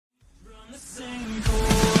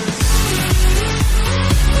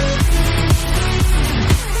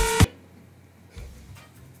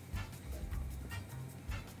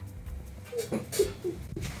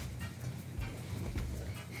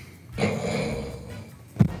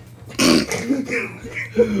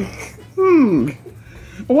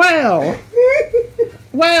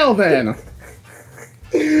Well then.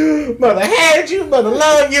 Mother had you, mother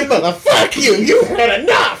love you, mother fuck you. You had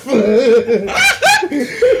enough.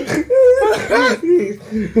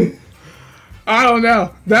 I don't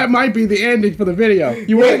know. That might be the ending for the video.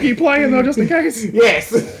 You want to keep playing though, just in case?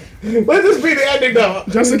 Yes. Let this be the ending though.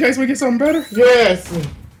 Just in case we get something better? Yes.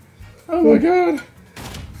 Oh my god.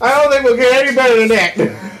 I don't think we'll get any better than that.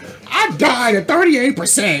 I died at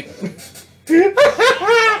 38%.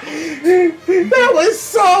 That was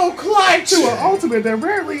so clutch. To an ultimate that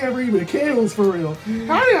rarely ever even kills for real.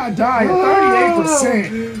 How did I die at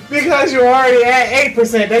 38%? Because you're already at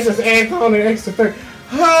 8%. That just adds on an extra 30.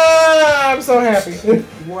 I'm so happy.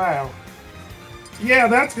 Wow. Yeah,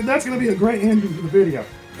 that's gonna be a great ending to the video.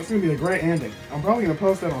 That's gonna be a great ending. I'm probably gonna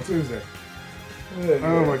post that on Tuesday.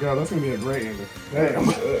 Oh my god, that's gonna be a great ending.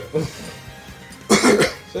 Damn.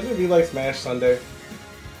 Shouldn't it be like Smash Sunday?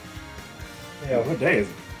 Yeah, what day is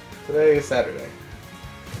it? Today is Saturday.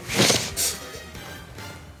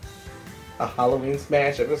 A Halloween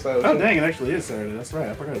Smash episode. Oh dang, it actually is Saturday. That's right.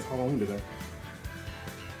 I forgot it's Halloween today.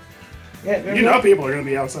 Yeah, you know people are gonna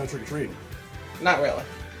be outside trick-or-treating. Not really.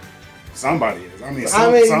 Somebody is. I mean,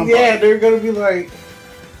 somebody. Yeah, they're gonna be like...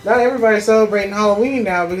 Not everybody's celebrating Halloween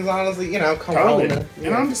now because honestly, you know, Corona.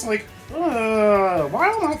 And I'm just like, why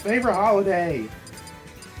not my favorite holiday?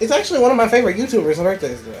 It's actually one of my favorite YouTubers'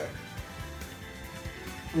 birthdays today.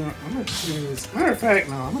 Yeah, I'm gonna choose... Matter of fact,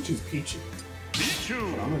 no, I'm gonna choose Pichu. Pichu!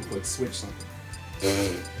 I'm gonna like, switch something.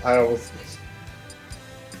 I always...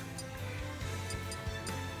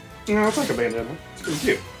 No, it's like a bandana. It's pretty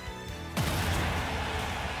cute.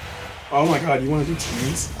 Oh my god, you want to do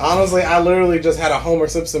teams? Honestly, I literally just had a Homer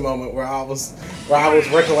Simpson moment where I was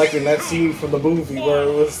recollecting that scene from the movie where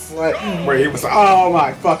it was like where he was like, oh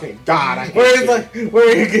my fucking god, I hate where he's like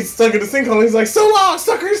where he gets stuck in the sinkhole and he's like, so long,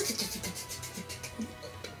 suckers.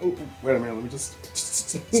 Oh, wait a minute, let me just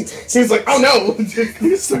he's like, oh no.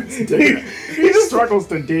 He starts digging. He just struggles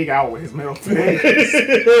to dig out with his middle finger. He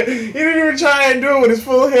didn't even try and do it with his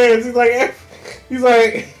full hands. He's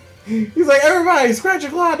like, everybody, scratch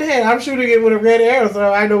your claw at the head. I'm shooting it with a red arrow,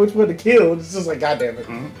 so I know which one to kill. It's just like, goddamn it.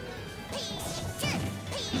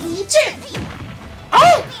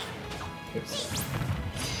 Oh!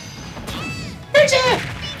 Pichu!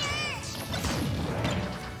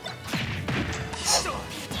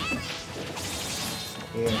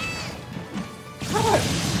 Yeah. I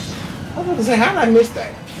was about to say, how did I miss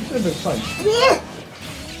that? It should have been punched.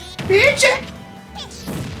 Pichu!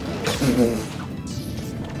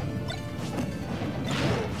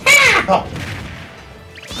 Oh.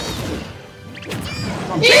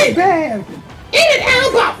 Eat bad! Eat an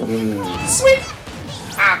elbow! Sweet!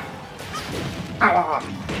 Ah! Ah!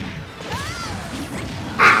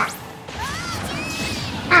 Ah!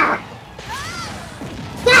 Ah!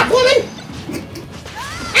 Stop, woman!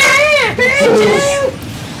 Ah!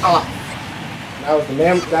 Oh. That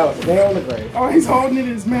was the nail in the grave. Oh, he's holding it in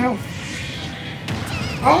his mouth.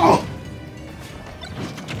 Oh!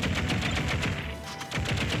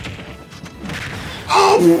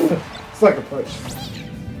 Oh! It's like a punch.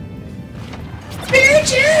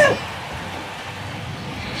 Pichu!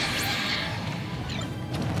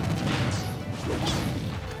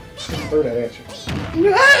 Throw that at you.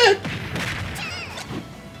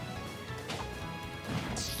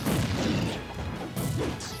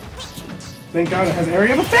 Thank God it has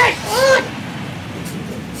area of effect!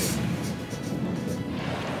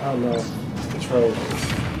 Oh no. Control.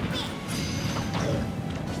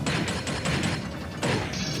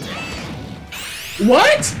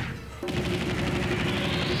 What?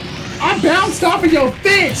 I bounced off of your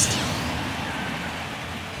fist!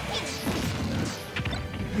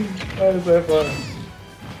 How is that funny?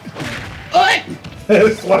 What?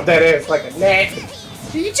 Swat that ass like a gnat.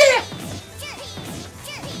 Pichu!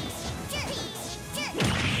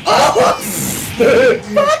 Oh!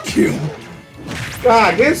 Fuck you!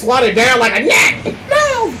 God, get swatted down like a gnat!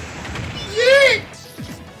 No! Shit!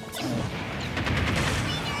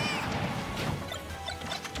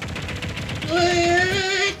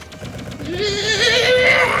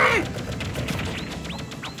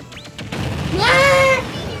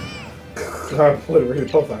 God, literally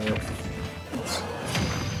both of them.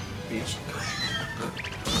 Bitch.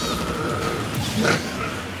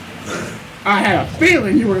 I had a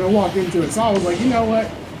feeling you were gonna walk into it, so I was like, you know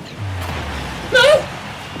what? No!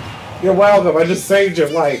 You're welcome, I just saved your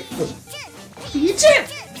life. Pichu!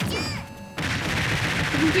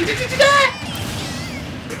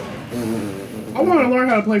 I want to learn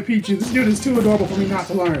how to play Pichu. This dude is too adorable for me not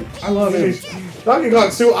to learn. I love him. Donkey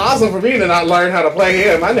Kong's too awesome for me to not learn how to play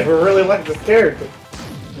him. I never really liked this character.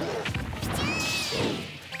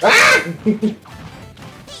 Ah!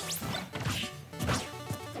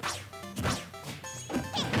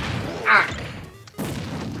 Ah!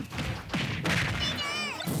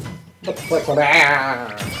 What the fuck was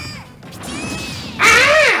that?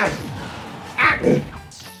 Ah! Ah!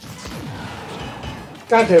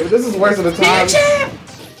 God damn it, this is worse than the time.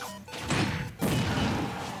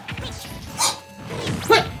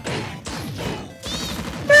 What?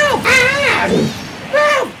 No! Ah! No!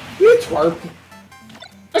 You twerp.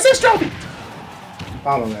 Assist trophy!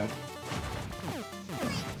 Follow man.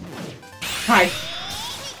 Hi.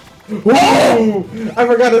 Whoa! I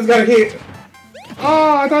forgot this got a hit.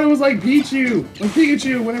 Oh, I thought it was like Pichu. Like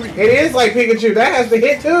Pikachu, whenever... It is like Pikachu. That has to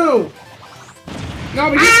hit too. No,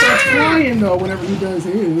 but he starts flying though whenever he does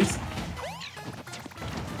his.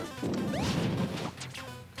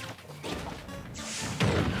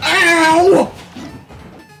 Ow!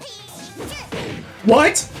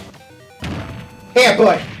 What?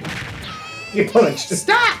 Headbutt. You punched.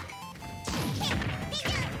 Stop!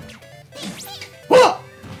 Huh!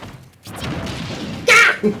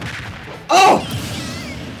 Oh!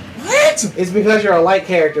 What? It's because you're a light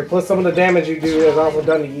character, plus some of the damage you do is also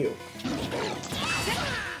done to you.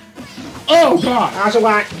 Oh god!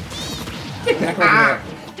 Ashawat. Get back over there.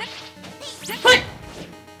 What?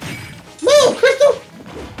 Move, Crystal!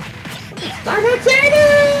 Starlight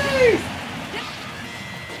Sadie!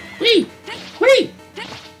 Wait! Wait!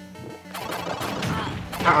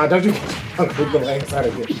 Don't you get the legs out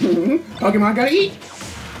of here. Pokemon gotta eat!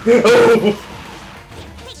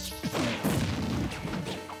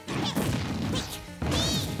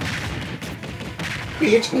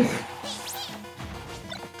 Bitch.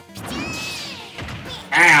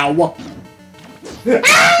 Ow!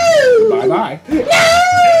 Ow! Bye bye. No!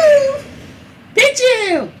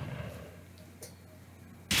 Pichu!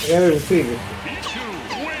 I gotta receive it.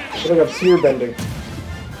 Look up tear bending.